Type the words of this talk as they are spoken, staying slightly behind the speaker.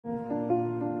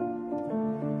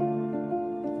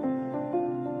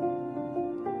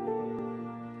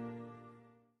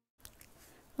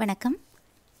வணக்கம்.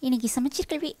 இன்னைக்கு சமச்சீர்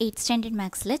கல்வி 8th ஸ்டாண்டர்ட்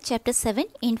மேக்ஸில் சாப்டர் 7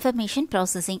 இன்ஃபர்மேஷன்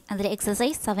ப்ராசஸிங் அதில்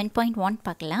எக்ஸசைஸ் 7.1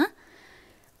 பார்க்கலாம்.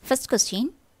 First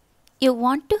question, you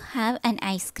want to have an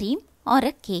ice cream R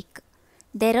a cake.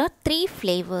 There are 3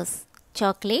 flavours,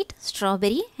 chocolate,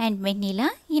 strawberry and Vennila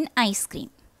in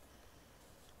ice cream.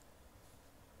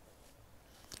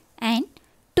 And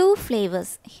 2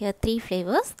 flavors, here 3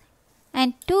 flavors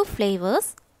and 2 flavors,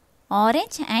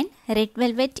 orange and red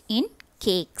velvet in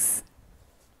cakes.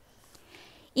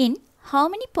 In how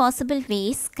many possible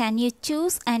ways can you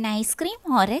choose an ice cream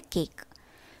or a cake?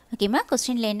 ஓகேம்மா,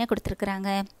 கொஸ்டினில் என்ன கொடுத்துருக்குறாங்க?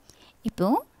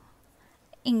 இப்போது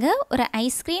இங்கே ஒரு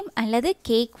ice cream அல்லது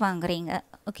cake வாங்குறீங்க.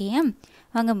 ஓகேயா,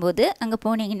 வாங்கும்போது அங்கே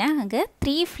போனீங்கன்னா அங்கே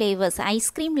 3 ஃப்ளேவர்ஸ்,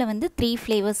 ஐஸ்கிரீமில் வந்து 3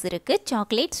 ஃப்ளேவர்ஸ் இருக்குது,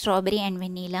 chocolate, strawberry and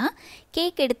Vennila.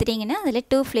 Cake எடுத்துட்டிங்கன்னா அதில்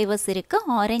 2 ஃப்ளேவர்ஸ் இருக்குது,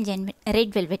 ஆரஞ்ச் அண்ட்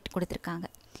ரெட் வெல்வெட் கொடுத்துருக்காங்க.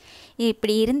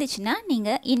 இப்படி இருந்துச்சுன்னா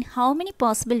நீங்கள் in how many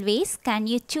possible ways can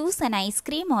you choose an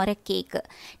ice cream R அ கேக்கு,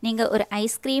 நீங்கள் ஒரு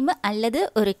ஐஸ்கிரீமு அல்லது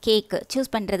ஒரு கேக்கு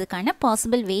சூஸ் பண்ணுறதுக்கான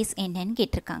பாசிபிள் வேஸ் என்னன்னு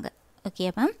கேட்டிருக்காங்க.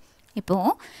 ஓகேவா,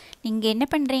 இப்போது நீங்கள் என்ன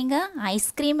பண்ணுறீங்க,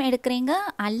 ஐஸ்கிரீம் எடுக்கிறீங்க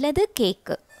அல்லது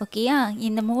கேக்கு. ஓகேயா,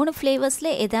 இந்த 3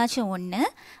 ஃப்ளேவர்ஸில் ஏதாச்சும் ஒன்று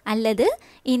அல்லது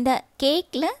இந்த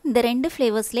கேக்கில் இந்த 2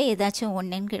 ஃப்ளேவர்ஸில் ஏதாச்சும்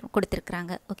ஒன்றுன்னு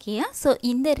கொடுத்துருக்குறாங்க. ஓகேயா, ஸோ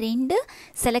இந்த 2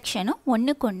 செலெக்ஷனும்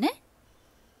ஒன்றுக்கு ஒன்று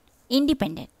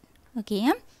இண்டிபெண்ட்.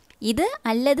 ஓகேயா, இது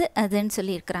அல்லது அதுன்னு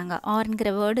சொல்லியிருக்கிறாங்க, ஆர்ங்கிற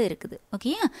வேர்டு இருக்குது.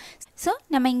 ஓகேயா, ஸோ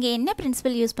நம்ம இங்கே என்ன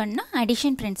பிரின்சிபல் யூஸ் பண்ணோம்,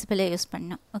 அடிஷன் பிரின்சிபலை யூஸ்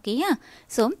பண்ணோம். ஓகேயா,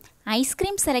 ஸோ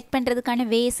ஐஸ்கிரீம் செலக்ட் பண்ணுறதுக்கான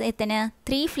வேஸ் எத்தனை,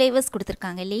 3 ஃப்ளேவர்ஸ்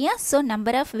கொடுத்துருக்காங்க இல்லையா. So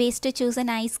number of ways to choose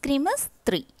an ice cream is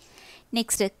 3.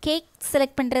 Next cake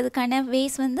select பண்ணுறதுக்கான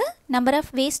வேஸ் வந்து number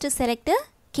of ways to select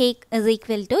cake is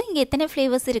equal to, இங்கே எத்தனை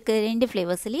ஃப்ளேவர்ஸ் இருக்குது, 2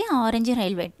 ஃப்ளேவர்ஸ் இல்லையா, ஆரஞ்சும்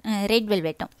red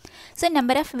வெல்வெட்டும். So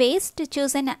number of ways to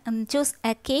choose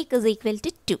a cake is equal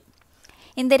to 2.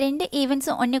 இந்த 2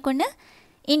 ஈவெண்ட்ஸும் ஒன்றுக்கு ஒன்று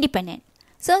independent.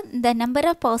 So the number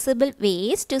of possible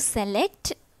ways to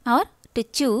select R to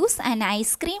choose an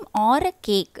ice cream R a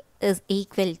cake is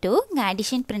equal to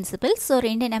addition principal. So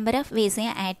 2 number of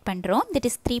வேஸையும் add பண்ணுறோம், that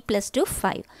is 3 + 2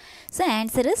 5. So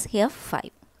answer is here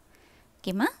 5.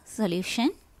 ஓகேம்மா,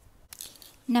 solution.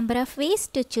 Number of ways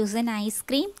to choose an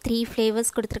ice cream 3 flavours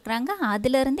கொடுத்துருக்குறாங்க,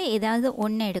 அதிலிருந்து ஏதாவது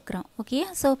ஒன்று எடுக்கிறோம். Okay,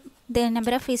 so the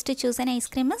number of ways to choose an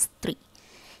ice cream is 3.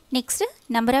 Next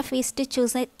number of ways to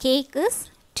choose a cake is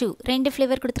 2. 2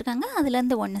 flavour கொடுத்துருக்காங்க,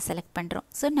 அதுலேருந்து ஒன்று select பண்ணுறோம்.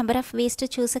 So number of ways to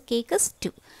choose a cake is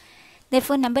 2.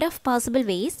 therefore number of possible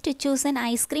ways to choose an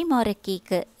ice cream R அ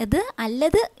கேக்கு இது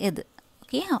அல்லது இது.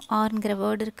 Okay, ஆர்ங்கிற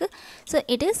word இருக்குது. So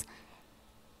it is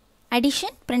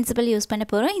addition principal use பண்ண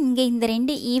போகிறோம். இங்கே இந்த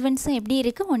 2 ஈவெண்ட்ஸும் எப்படி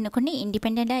இருக்குது, ஒன்றுக்கு ஒன்று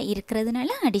இண்டிபெண்ட்டாக இருக்கிறதுனால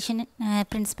அடிஷன்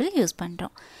பிரின்சிபல் யூஸ்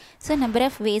பண்ணுறோம். ஸோ நம்பர்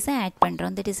ஆஃப் வேஸை ஆட்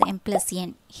பண்ணுறோம், that is m +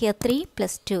 n. Here 3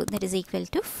 + 2 that is equal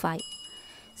to 5.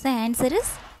 So answer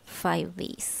is 5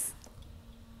 ways.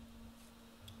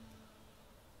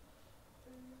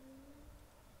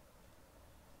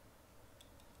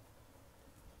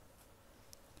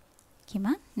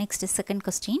 ஓகேம்மா, next second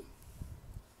question.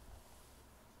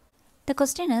 The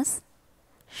question is,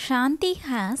 Shanti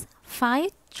has 5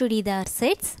 chudidar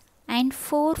sets and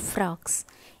 4 frocks.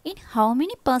 In how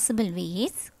many possible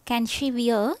ways can she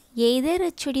wear either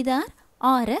a chudidar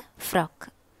or a frock?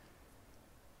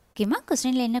 ஓகேம்மா,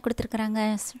 கொஸ்டினில் என்ன கொடுத்துருக்குறாங்க,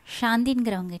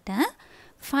 ஷாந்திங்கிறவங்கிட்ட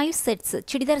 5 sets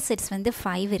churidar sets வந்து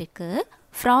 5 இருக்குது,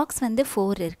 frocks வந்து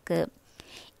 4 இருக்குது.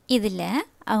 இதில்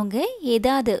அவங்க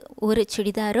ஏதாவது ஒரு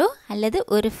சுடிதாரோ அல்லது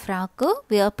ஒரு ஃப்ராக்கோ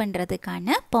வியர்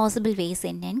பண்ணுறதுக்கான பாசிபிள் வேஸ்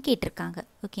என்னன்னு கேட்டிருக்காங்க.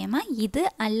 ஓகேம்மா, இது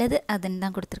அல்லது அதுன்னு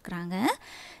தான் கொடுத்துருக்குறாங்க.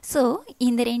 ஸோ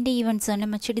இந்த 2 ஈவெண்ட்ஸும்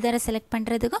நம்ம சுடிதாரை செலக்ட்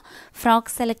பண்ணுறதுக்கும்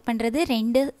ஃப்ராக் செலக்ட் பண்ணுறது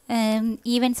 2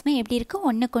 ஈவெண்ட்ஸுமே எப்படி இருக்குது,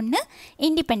 ஒன்றுக்கு ஒன்று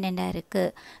இண்டிபெண்ட்டாக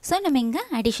இருக்குது. ஸோ நம்ம இங்கே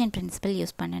அடிஷன் பிரின்சிபல்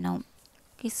யூஸ் பண்ணணும்.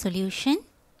 Okay, solution.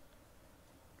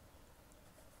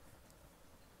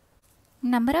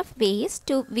 Number of ways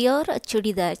to wear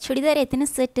churidar. Churidar எத்தனை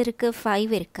செட் இருக்குது,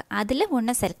 5 இருக்குது, அதில்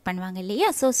ஒன்று செலக்ட் பண்ணுவாங்க இல்லையா.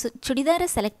 ஸோ சுடிதாரை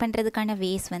செலக்ட் பண்ணுறதுக்கான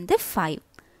வேஸ் வந்து 5.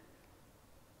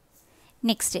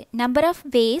 Next number of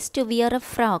ways to wear a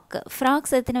frock.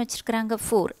 Frocks எத்தனை வச்சுருக்குறாங்க,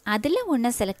 4, அதில்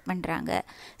ஒன்று செலக்ட் பண்ணுறாங்க.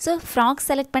 ஸோ ஃப்ராக்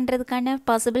செலக்ட் பண்ணுறதுக்கான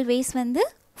பாசிபிள் வேஸ் வந்து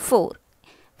 4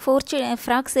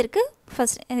 ஃப்ராக்ஸ் இருக்குது.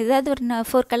 ஃபஸ்ட் ஏதாவது ஒரு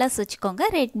 4 கலர்ஸ் வச்சுக்கோங்க,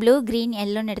 ரெட், ப்ளூ, க்ரீன்,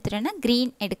 எல்லோன்னு எடுத்துட்டோன்னா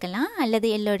க்ரீன் எடுக்கலாம் அல்லது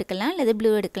எல்லோ எடுக்கலாம் அல்லது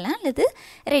ப்ளூ எடுக்கலாம் அல்லது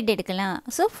ரெட் எடுக்கலாம்.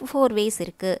 ஸோ 4 வேஸ்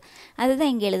இருக்குது,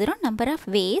 அதுதான் இங்கே எழுதுகிறோம். Number of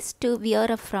ways to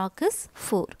wear a frock is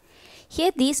 4.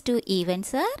 Here these 2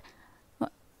 events R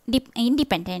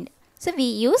independent. So we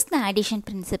use the addition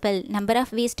principle. Number of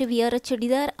ways to wear a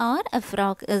chudidar or a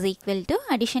frock is equal to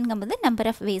addition the number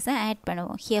of ways add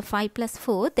பண்ணுவோம். Here 5 +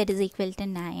 4 that is equal to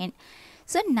 9.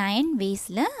 So 9 ways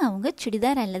அவங்க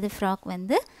சுடிதார் அல்லது frock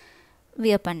வந்து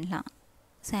wear பண்ணலாம்.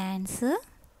 So answer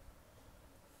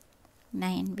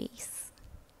 9 ways.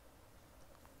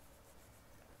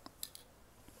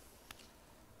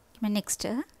 Next,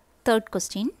 third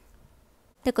question.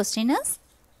 The question is,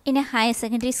 in a higher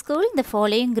secondary school, the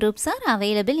following groups are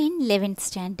available in 11th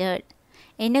standard.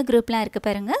 என்ன குரூப்லாம் இருக்குது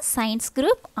பாருங்கள், science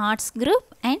group, arts group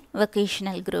and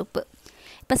vocational group.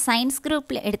 இப்போ science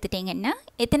குரூப்பில் எடுத்துட்டிங்கன்னா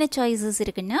எத்தனை choices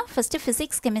இருக்குன்னா, first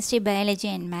physics, chemistry, biology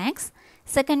and maths.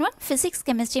 Second one physics,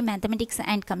 chemistry, mathematics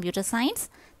and computer science.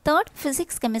 Third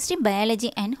physics, chemistry,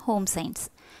 biology and home science.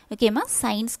 ஓகேம்மா,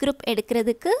 science group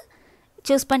எடுக்கிறதுக்கு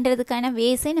choose பண்ணுறதுக்கான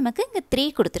வேஸே நமக்கு இங்கே 3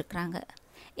 கொடுத்துருக்குறாங்க.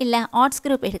 இல்லை ஆர்ட்ஸ்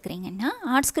குரூப் எடுக்கிறீங்கன்னா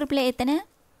ஆர்ட்ஸ் குரூப்பில் எத்தனை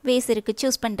வேஸ் இருக்குது,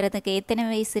 சூஸ் பண்ணுறதுக்கு எத்தனை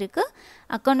வேஸ் இருக்குது?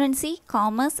 Accountancy,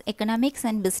 commerce, economics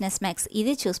and business maths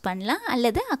இது சூஸ் பண்ணலாம்.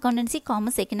 அல்லது accountancy,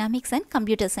 commerce, economics and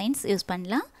computer science use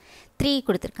பண்ணலாம். 3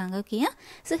 கொடுத்துருக்காங்க. ஓகேயா.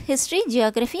 So history,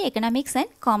 geography, economics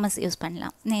and commerce use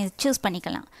பண்ணலாம், சூஸ்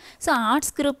பண்ணிக்கலாம். ஸோ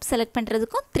ஆர்ட்ஸ் குரூப் செலக்ட்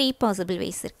பண்ணுறதுக்கும் 3 பாசிபிள்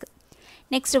வேஸ் இருக்குது.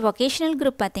 நெக்ஸ்ட் வொகேஷனல்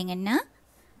குரூப் பார்த்திங்கன்னா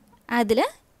அதில்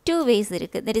 2 ways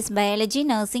இருக்குது. That is biology,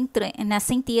 nursing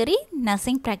theory,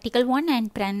 nursing practical 1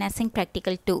 and nursing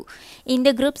practical 2. இந்த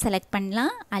group select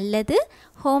பண்ணலாம். அல்லது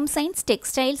home science,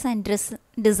 textiles and dress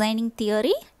designing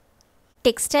theory,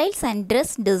 textiles and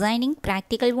dress designing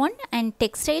practical 1 and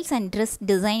textiles and dress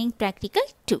designing practical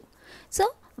 2. So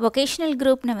vocational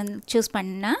group நம்ம choose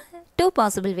பண்ணா 2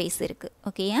 possible ways இருக்குது.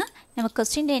 ஓகேயா. நம்ம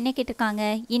கொஸ்டினில் என்ன கேட்டிருக்காங்க,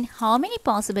 in how many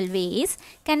possible ways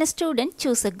can a student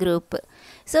choose a group?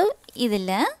 So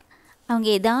இதில் அவங்க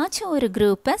ஏதாச்சும் ஒரு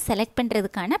குரூப்பை செலக்ட்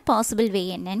பண்ணுறதுக்கான பாசிபிள் வே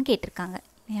என்னன்னு கேட்டிருக்காங்க.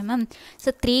 மேம், ஸோ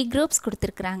 3 குரூப்ஸ்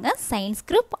கொடுத்துருக்குறாங்க, science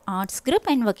group, arts group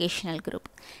and vocational group.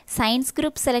 Science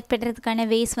group select பண்ணுறதுக்கான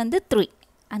வேஸ் வந்து 3.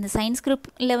 அந்த சயின்ஸ்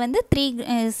குரூப்பில் வந்து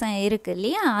 3 இருக்குது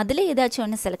இல்லையா, அதில் ஏதாச்சும்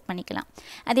ஒன்று செலக்ட் பண்ணிக்கலாம்.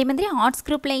 அதே மாதிரி ஆர்ட்ஸ்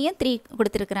குரூப்லேயும் 3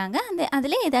 கொடுத்துருக்குறாங்க,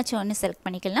 அதில் ஏதாச்சும் ஒன்று செலக்ட்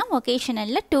பண்ணிக்கலாம்.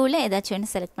 வொகேஷனலில் 2ல் ஏதாச்சும்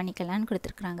ஒன்று செலக்ட் பண்ணிக்கலாம்னு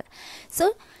கொடுத்துருக்குறாங்க. So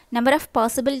number of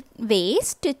possible ways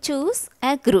to choose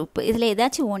a group. இதில்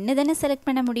ஏதாச்சும் ஒன்று தானே செலக்ட்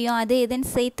பண்ண முடியும், அது எதுன்னு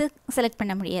சேர்த்து செலக்ட்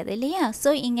பண்ண முடியாது இல்லையா.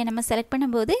 ஸோ இங்கே நம்ம செலக்ட்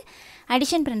பண்ணும்போது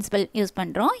அடிஷன் பிரின்சிபல் யூஸ்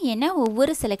பண்ணுறோம். ஏன்னா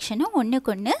ஒவ்வொரு செலெக்ஷனும்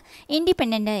ஒன்றுக்கு ஒன்று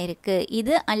இண்டிபெண்ட்டாக இருக்குது.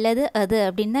 இது அல்லது அது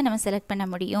அப்படின்னு தான் நம்ம செலக்ட் பண்ண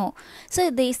முடியும். ஸோ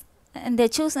இந்த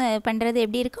சூஸ் பண்ணுறது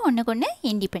எப்படி இருக்குது, ஒன்றுக்கு ஒன்று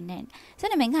இண்டிபெண்ட். ஸோ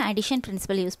நம்ம இங்கே அடிஷன்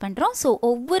பிரின்சிபல் யூஸ் பண்ணுறோம். ஸோ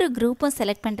ஒவ்வொரு குரூப்பும்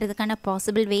செலக்ட் பண்ணுறதுக்கான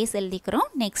பாசிபிள் வேஸ் எழுதிக்கிறோம்.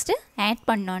 நெக்ஸ்ட்டு ஆட்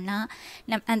பண்ணோன்னா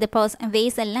அந்த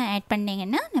வேஸ் எல்லாம் ஆட்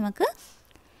பண்ணிங்கன்னா நமக்கு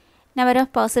number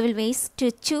of possible ways to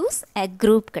choose a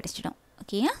group கிடச்சிடும்.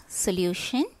 ஓகேயா.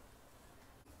 Solution,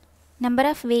 number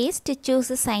of ways to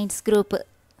choose a science group.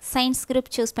 Science group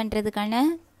choose பண்ணுறதுக்கான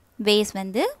வேஸ்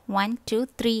வந்து 1, 2,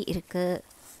 3 இருக்குது.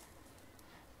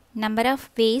 Number of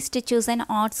ways to choose an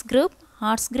arts group.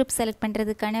 Arts group select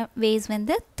பண்ணுறதுக்கான ways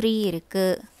வந்து 3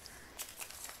 இருக்குது.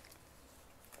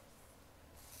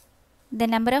 The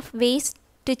number of ways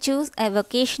to choose a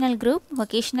vocational group.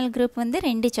 Vocational group வந்து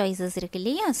 2 choices இருக்குது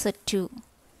இல்லையா, so 2.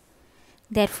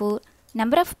 therefore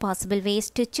number of possible ways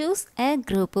to choose a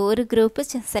group. ஒரு group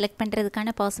select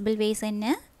பண்ணுறதுக்கான possible ways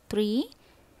என்ன, 3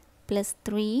 +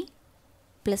 3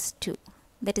 + 2.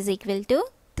 that is equal to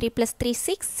 3 + 3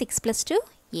 6, 6 + 2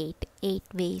 8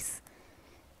 ways.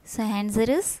 So answer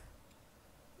is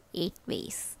 8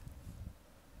 ways.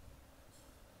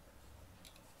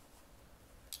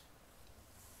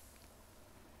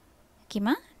 Okay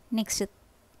ma. Next,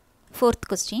 4th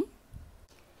question.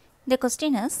 The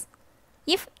question is,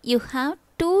 if you have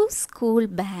 2 school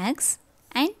bags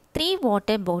and 3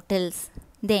 water bottles,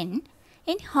 then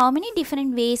in how many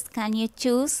different ways can you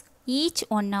choose each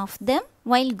one of them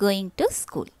while going to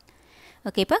school?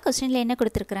 ஓகேப்பா, கொஸ்டினில் என்ன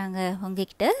கொடுத்துருக்குறாங்க,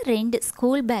 உங்ககிட்ட 2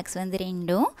 school packs வந்து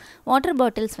 2ம் water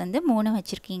bottles வந்து 3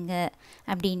 வச்சுருக்கீங்க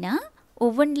அப்படின்னா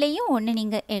ஒவ்வொன்றிலையும் ஒன்று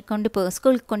நீங்கள்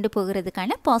ஸ்கூலுக்கு கொண்டு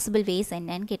போகிறதுக்கான பாசிபிள் வேஸ்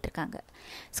என்னன்னு கேட்டிருக்காங்க.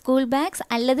 ஸ்கூல் பேக்ஸ்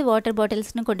அல்லது வாட்டர்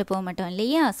பாட்டில்ஸ்னு கொண்டு போக மாட்டோம்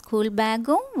இல்லையா, ஸ்கூல்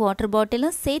பேக்கும் வாட்டர்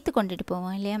பாட்டிலும் சேர்த்து கொண்டுட்டு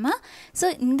போவோம் இல்லையாம்மா. ஸோ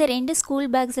இந்த 2 ஸ்கூல்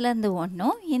பேக்ஸ்லேருந்து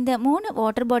ஒன்றும் இந்த 3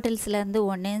 வாட்டர் பாட்டில்ஸ்லேருந்து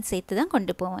ஒன்றும் சேர்த்து தான்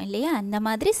கொண்டு போவோம் இல்லையா. அந்த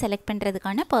மாதிரி செலக்ட்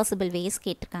பண்ணுறதுக்கான பாசிபிள் வேஸ்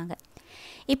கேட்டிருக்காங்க.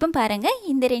 இப்போ பாருங்கள்,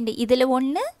 இந்த 2 இதில்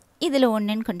ஒன்று இதில்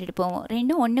ஒன்றுன்னு கொண்டுட்டு போவோம்.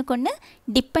 2 ஒன்றுக்கு ஒன்று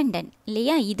டிபெண்ட்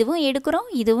இல்லையா, இதுவும் எடுக்கிறோம்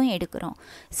இதுவும் எடுக்கிறோம்.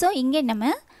 ஸோ இங்கே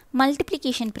நம்ம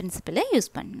மல்டிப்ளிகேஷன் பிரின்சிபலை யூஸ்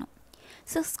பண்ணணும்.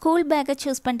 ஸோ ஸ்கூல் பேக்கை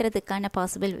சூஸ் பண்ணுறதுக்கான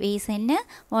பாசிபிள் வேஸ் என்ன,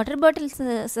 வாட்டர் பாட்டில்ஸ்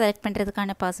செலக்ட்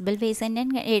பண்ணுறதுக்கான பாசிபிள் வேஸ்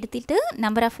என்னன்னு எடுத்துகிட்டு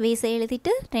நம்பர் ஆஃப் வேஸை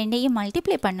எழுதிட்டு 2ஐயும்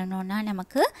மல்டிப்ளை பண்ணணுன்னா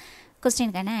நமக்கு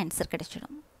கொஸ்டினுக்கான ஆன்சர்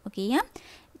கிடச்சிடும். ஓகேயா.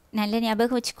 நல்ல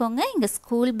ஞாபகம் வச்சுக்கோங்க, இங்கே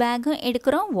ஸ்கூல் பேக்கும்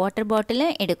எடுக்கிறோம் வாட்டர்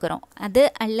பாட்டிலும் எடுக்கிறோம். அது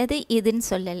அல்லது இதுன்னு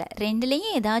சொல்லலை,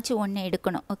 2லேயும் ஏதாச்சும் ஒன்று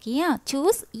எடுக்கணும். ஓகேயா.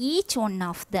 Choose each one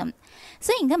of them.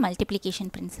 So இங்கே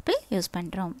மல்டிப்ளிகேஷன் பிரின்சிபல் யூஸ்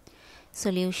பண்ணுறோம்.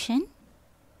 Solution,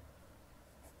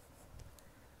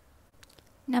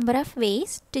 number of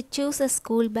ways to choose a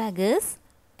school bag is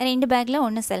ரெண்டு பேக்ல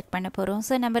ஒன்று செலக்ட் பண்ண போகிறோம்.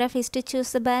 So number of ways to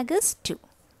choose a bag is 2.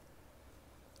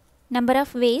 number of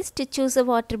ways to choose a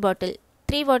water bottle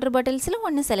 3 water bottlesல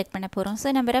ஒன்று select பண்ண போகிறோம். So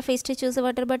number of ways to choose a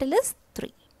water bottle is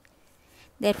 3.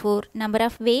 therefore number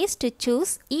of ways to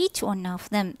choose each one of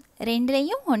them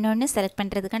ரெண்டுலையும் ஒன்று select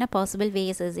பண்ணுறதுக்கான possible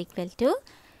ways is equal to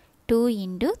 2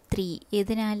 into 3.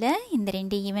 இதனால இந்த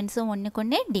ரெண்டு ஈவெண்ட்ஸும் ஒன்றுக்கு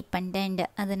ஒன்று டிபெண்ட்,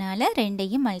 அதனால்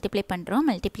ரெண்டையும் மல்டிப்ளை பண்ணுறோம்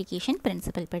மல்டிப்ளிகேஷன்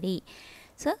பிரின்சிபல் படி.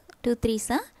 So 2 3s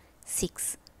are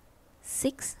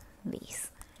 6 ways.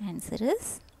 Answer is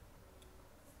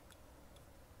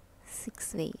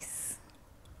 6 ways.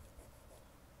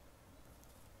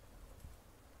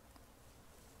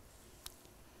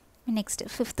 Next,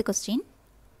 fifth question.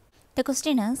 The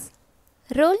question is,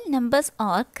 roll numbers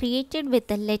are created with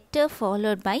a letter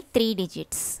followed by 3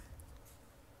 digits.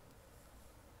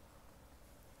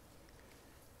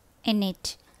 In it,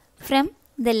 from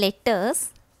the letters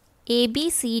A, B,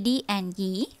 C, D and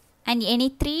E and any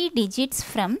 3 digits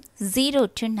from 0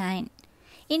 to 9.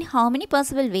 In how many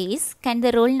possible ways can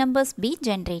the roll numbers be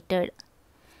generated?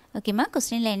 ஓகேம்மா,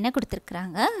 கொஸ்டினில் என்ன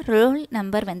கொடுத்துருக்குறாங்க, roll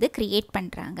number வந்து create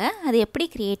பண்ணுறாங்க. அது எப்படி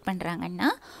create பண்ணுறாங்கன்னா,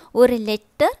 ஒரு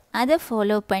லெட்டர் அதை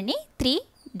ஃபாலோ பண்ணி 3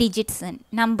 டிஜிட்ஸ்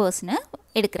நம்பர்ஸ்னு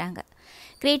எடுக்கிறாங்க.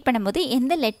 க்ரியேட் பண்ணும்போது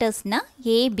எந்த லெட்டர்ஸ்னால்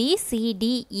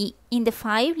ABCDE இந்த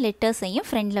 5 லெட்டர்ஸையும்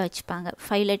ஃப்ரெண்டில் வச்சுப்பாங்க.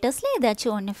 5 லெட்டர்ஸில்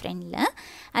ஏதாச்சும் ஒன்று ஃப்ரெண்டில்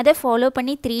அதை ஃபாலோ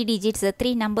பண்ணி 3 டிஜிட்ஸ்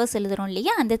 3 நம்பர்ஸ் எழுதுகிறோம்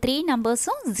இல்லையா, அந்த 3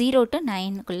 நம்பர்ஸும் 0 to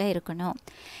 9க்குள்ளே இருக்கணும்.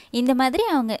 இந்த மாதிரி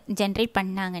அவங்க ஜென்ரேட்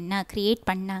பண்ணாங்கன்னா, க்ரியேட்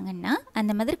பண்ணாங்கன்னா,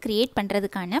 அந்த மாதிரி க்ரியேட்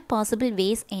பண்ணுறதுக்கான பாசிபிள்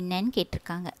வேஸ் என்னன்னு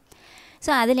கேட்டிருக்காங்க.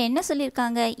 ஸோ அதில் என்ன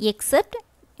சொல்லியிருக்காங்க, எக்ஸப்ட்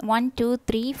 1 2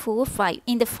 3 4 5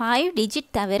 இந்த 5 டிஜிட்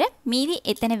தவிர மீதி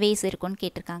எத்தனை வேஸ் இருக்குன்னு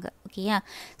கேட்டிருக்காங்க. ஓகேயா,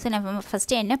 ஸோ நம்ம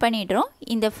ஃபஸ்ட்டு என்ன பண்ணிடுறோம்,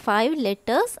 இந்த 5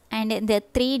 லெட்டர்ஸ் அண்ட் இந்த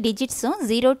 3 டிஜிட்ஸும்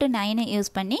 0 to 9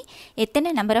 யூஸ் பண்ணி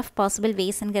எத்தனை நம்பர் ஆஃப் பாசிபிள்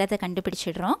வேஸ்ங்கிறத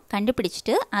கண்டுபிடிச்சிடுறோம்.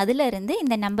 கண்டுபிடிச்சிட்டு அதிலிருந்து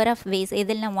இந்த நம்பர் ஆஃப் வேஸ்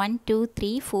எதெல்லாம் 1 2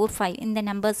 3 4 5 இந்த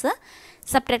நம்பர்ஸை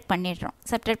சப்ட்ராக்ட் பண்ணிடுறோம்.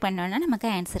 சப்ட்ராக்ட் பண்ணோன்னா நமக்கு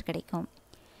ஆன்சர் கிடைக்கும்.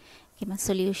 ஓகேம்மா,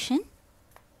 சொல்யூஷன்.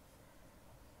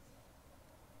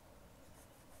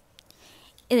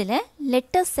 இதில்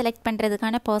லெட்டர்ஸ் செலக்ட்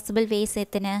பண்ணுறதுக்கான பாசிபிள் வேஸ்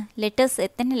எத்தனை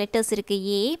லெட்டர்ஸ்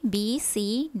இருக்குது,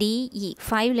 ABCDE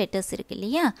 5 லெட்டர்ஸ் இருக்குது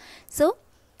இல்லையா. So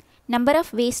number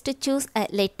of ways to choose a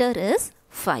letter is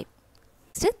 5.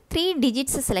 3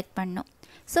 டிஜிட்ஸை select பண்ணணும்.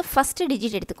 ஸோ ஃபஸ்ட்டு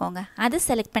டிஜிட் எடுத்துக்கோங்க, அதை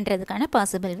செலக்ட் பண்ணுறதுக்கான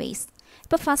பாசிபிள் வேஸ்.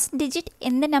 இப்போ ஃபஸ்ட் டிஜிட்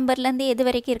எந்த நம்பர்லேருந்து எது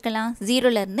வரைக்கும் இருக்கலாம்,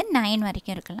 0லேருந்து 9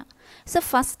 வரைக்கும் இருக்கலாம். ஸோ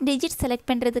ஃபஸ்ட் டிஜிட் செலக்ட்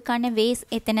பண்ணுறதுக்கான வேஸ்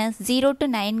எத்தனை, 0 to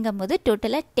 9ங்கும் போது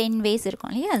டோட்டலாக 10 வேஸ்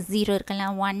இருக்கும் இல்லையா. 0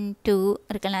 இருக்கலாம், 1 2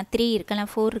 இருக்கலாம், 3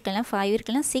 இருக்கலாம், 4 இருக்கலாம், 5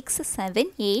 இருக்கலாம், 6 7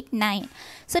 8 9.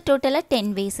 ஸோ டோட்டலாக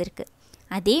 10 வேஸ் இருக்குது.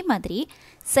 அதே மாதிரி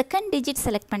செகண்ட் டிஜிட்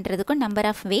செலக்ட் பண்ணுறதுக்கும் number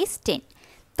of ways 10.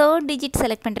 Third digit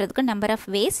select பண்ணுறதுக்கும் நம்பர் ஆஃப்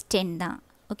வேஸ் 10 தான்.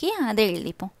 ஓகே, அதை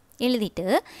எழுதிப்போம். எழுதிட்டு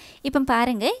இப்போ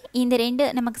பாருங்கள், இந்த ரெண்டு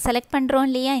நமக்கு செலக்ட் பண்ணுறோம்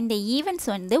இல்லையா, இந்த ஈவெண்ட்ஸ்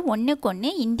வந்து ஒன்றுக்கு ஒன்று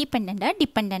இண்டிபெண்ட்டாக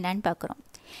டிபெண்ட்டான்னு பார்க்குறோம்.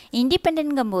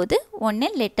 இண்டிபெண்ட்ங்கும் போது ஒன்று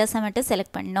லெட்டர்ஸை மட்டும்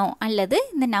செலக்ட் பண்ணணும், அல்லது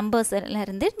இந்த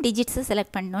நம்பர்ஸ்லேருந்து டிஜிட்ஸை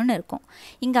செலக்ட் பண்ணணுன்னு இருக்கும்.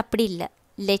 இங்கே அப்படி இல்லை,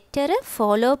 லெட்டரை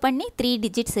ஃபாலோ பண்ணி 3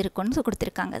 டிஜிட்ஸ் இருக்குன்னு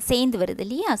கொடுத்துருக்காங்க, சேர்ந்து வருது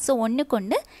இல்லையா. ஸோ ஒன்றுக்கு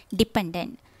ஒன்று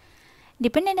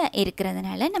டிபெண்ட்டாக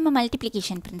இருக்கிறதுனால நம்ம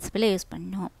மல்டிப்ளிகேஷன் பிரின்சிபலை யூஸ்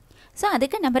பண்ணோம். ஸோ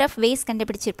அதுக்கு நம்பர் ஆஃப் வேஸ்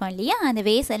கண்டுபிடிச்சிருப்போம் இல்லையா, அந்த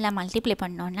வேஸ் எல்லாம் மல்டிப்ளை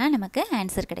பண்ணோன்னா நமக்கு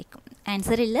ஆன்சர் கிடைக்கும்.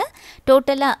 ஆன்சர் இல்லை,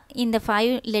 டோட்டலாக இந்த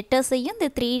 5 லெட்டர்ஸையும் இந்த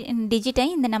 3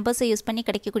 டிஜிட்டையும் இந்த நம்பர்ஸை யூஸ் பண்ணி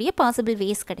கிடைக்கக்கூடிய பாசிபிள்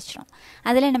வேஸ் கிடச்சிரும்.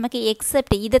 அதில் நமக்கு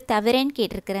எக்ஸப்ட் இதை தவிரன்னு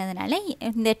கேட்டிருக்கிறதுனால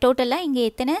இந்த டோட்டலாக இங்கே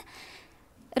எத்தனை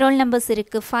ரோல் நம்பர்ஸ்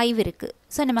இருக்குது, 5 இருக்குது.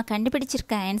 ஸோ நம்ம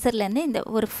கண்டுபிடிச்சிருக்க ஆன்சர்லேருந்து இந்த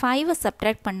ஒரு 5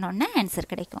 சப்ட்ராக்ட் பண்ணோன்னா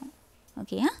ஆன்சர் கிடைக்கும்.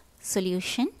 ஓகேயா,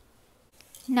 solution.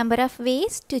 Number of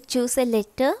ways to choose a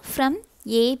letter from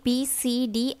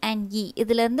ABCD and E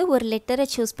இதிலேருந்து ஒரு லெட்டரை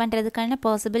சூஸ் பண்ணுறதுக்கான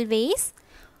பாசிபிள் வேஸ்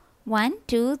 1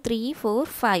 2 3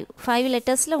 4 5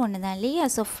 லெட்டர்ஸில் ஒன்று தான் இல்லையா.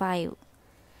 So 5.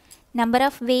 Number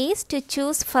of ways to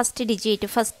choose first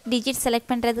digit select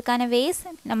பண்ணுறதுக்கான வேஸ்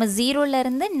நம்ம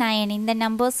 0லேருந்து 9 இந்த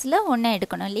நம்பர்ஸில் ஒன்று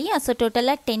எடுக்கணும் இல்லையா. ஸோ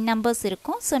டோட்டலாக 10 நம்பர்ஸ்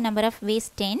இருக்கும். So number of ways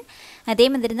 10. அதே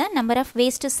மாதிரி தான் number of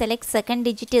ways to select second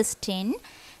digit is 10.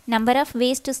 Number of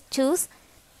ways to choose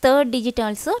third digit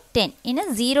also 10. ஏன்னா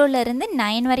 0லேருந்து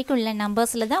 9 வரைக்கும் உள்ள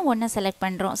நம்பர்ஸில் தான் ஒன்று செலக்ட்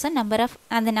பண்ணுறோம். ஸோ நம்பர் ஆஃப்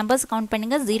அந்த நம்பர்ஸ் கவுண்ட்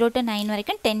பண்ணுங்கள், 0 to 9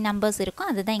 வரைக்கும் 10 நம்பர்ஸ் இருக்கும்,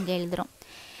 அதுதான் இங்கே எழுதுகிறோம்.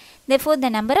 therefore the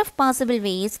number of possible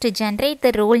ways to generate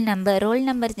the roll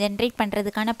number generate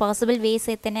பண்ணுறதுக்கான possible ways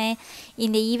எத்தனை,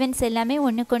 இந்த ஈவெண்ட்ஸ் எல்லாமே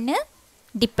ஒன்றுக்கு ஒன்று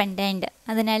டிபெண்ட்.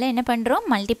 அதனால் என்ன பண்ணுறோம்,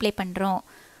 மல்டிப்ளை பண்ணுறோம்.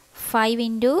 5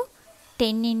 into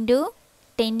 10 into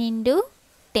 10 into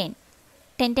 10.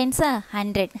 10 tens are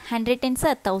 100, 100 tens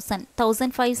are 1000,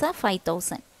 1000 5s are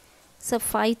 5000. So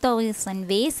 5000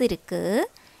 ways இருக்குது.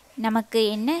 நமக்கு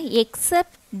என்ன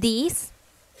except these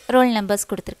roll numbers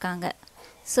கொடுத்துருக்காங்க.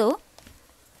 So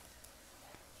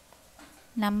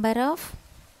number of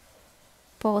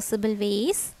possible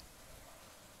ways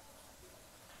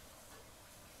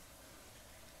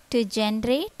to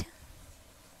generate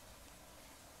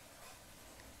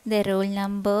the roll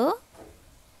number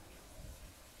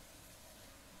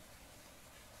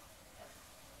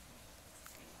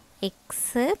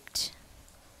except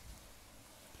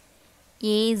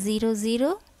A00,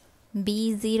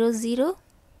 B00,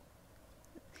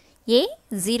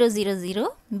 A000,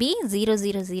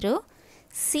 B000,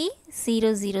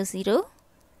 C000,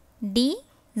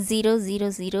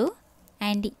 D000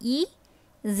 and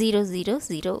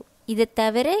E000. இது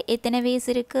தவிர எத்தனை ways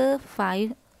இருக்குது? 5.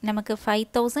 நமக்கு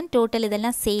 5000 total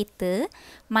இதெல்லாம் சேர்த்து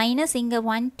மைனஸ் இங்கே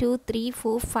 1 2 3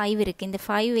 4 5 இருக்குது. இந்த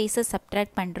 5 வேஸை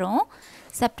சப்ட்ராக்ட் பண்ணுறோம்.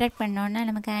 சப்ட்ராக்ட் பண்ணோன்னா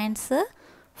நமக்கு ஆன்சர்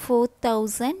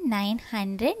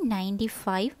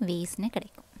 4995 வேஸ்னு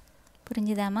கிடைக்கும்.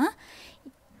 புரிஞ்சுதாமா?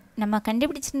 நம்ம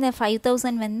கண்டுபிடிச்சிருந்த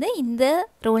 5000 வந்து இந்த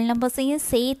ரோல் நம்பர்ஸையும்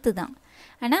சேர்த்து தான்.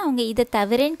 ஆனால் அவங்க இதை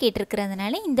தவிரன்னு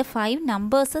கேட்டிருக்கிறதுனால இந்த 5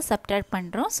 நம்பர்ஸை சப்ட்ராக்ட்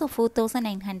பண்ணுறோம். So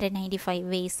 4995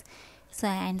 ways. So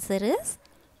answer is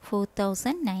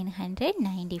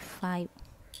 4995.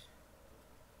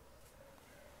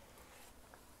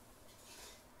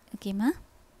 ஓகேம்மா,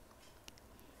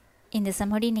 இந்த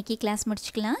சம்மோடி இன்றைக்கி கிளாஸ்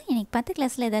முடிச்சுக்கலாம். எனக்கு 10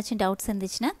 கிளாஸில் ஏதாச்சும் டவுட்ஸ்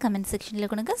இருந்துச்சுன்னா கமெண்ட்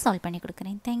செக்ஷனில் கொடுங்க, சால்வ் பண்ணி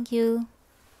கொடுக்குறேன். தேங்க்யூ.